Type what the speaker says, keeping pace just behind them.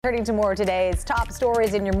Turning to more of today's top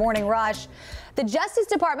stories in your morning rush. The Justice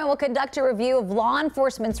Department will conduct a review of law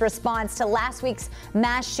enforcement's response to last week's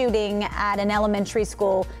mass shooting at an elementary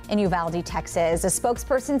school in Uvalde, Texas. A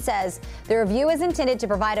spokesperson says the review is intended to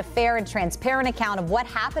provide a fair and transparent account of what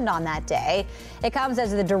happened on that day. It comes as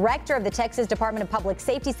the director of the Texas Department of Public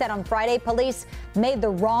Safety said on Friday police made the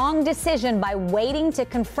wrong decision by waiting to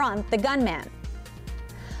confront the gunman.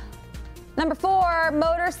 Number four,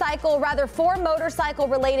 four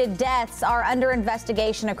motorcycle-related deaths are under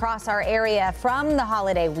investigation across our area from the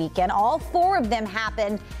holiday weekend. All four of them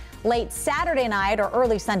happened late Saturday night or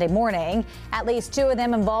early Sunday morning. At least two of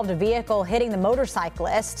them involved a vehicle hitting the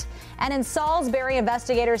motorcyclist. And in Salisbury,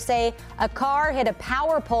 investigators say a car hit a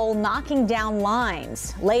power pole, knocking down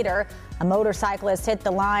lines. Later, a motorcyclist hit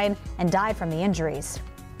the line and died from the injuries.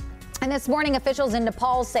 And this morning, officials in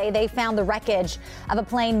Nepal say they found the wreckage of a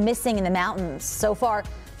plane missing in the mountains. So far,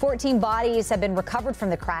 14 bodies have been recovered from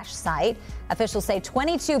the crash site. Officials say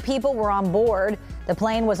 22 people were on board. The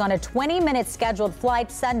plane was on a 20-minute scheduled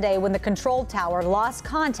flight Sunday when the control tower lost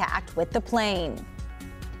contact with the plane.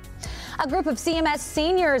 A group of CMS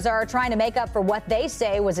seniors are trying to make up for what they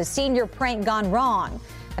say was a senior prank gone wrong.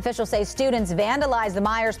 Officials say students vandalized the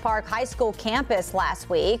Myers Park High School campus last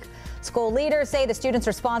week. School leaders say the students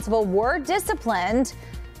responsible were disciplined.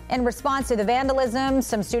 In response to the vandalism,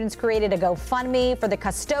 some students created a GoFundMe for the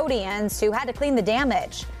custodians who had to clean the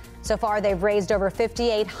damage. So far, they've raised over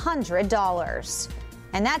 $5,800.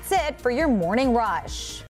 And that's it for your morning rush.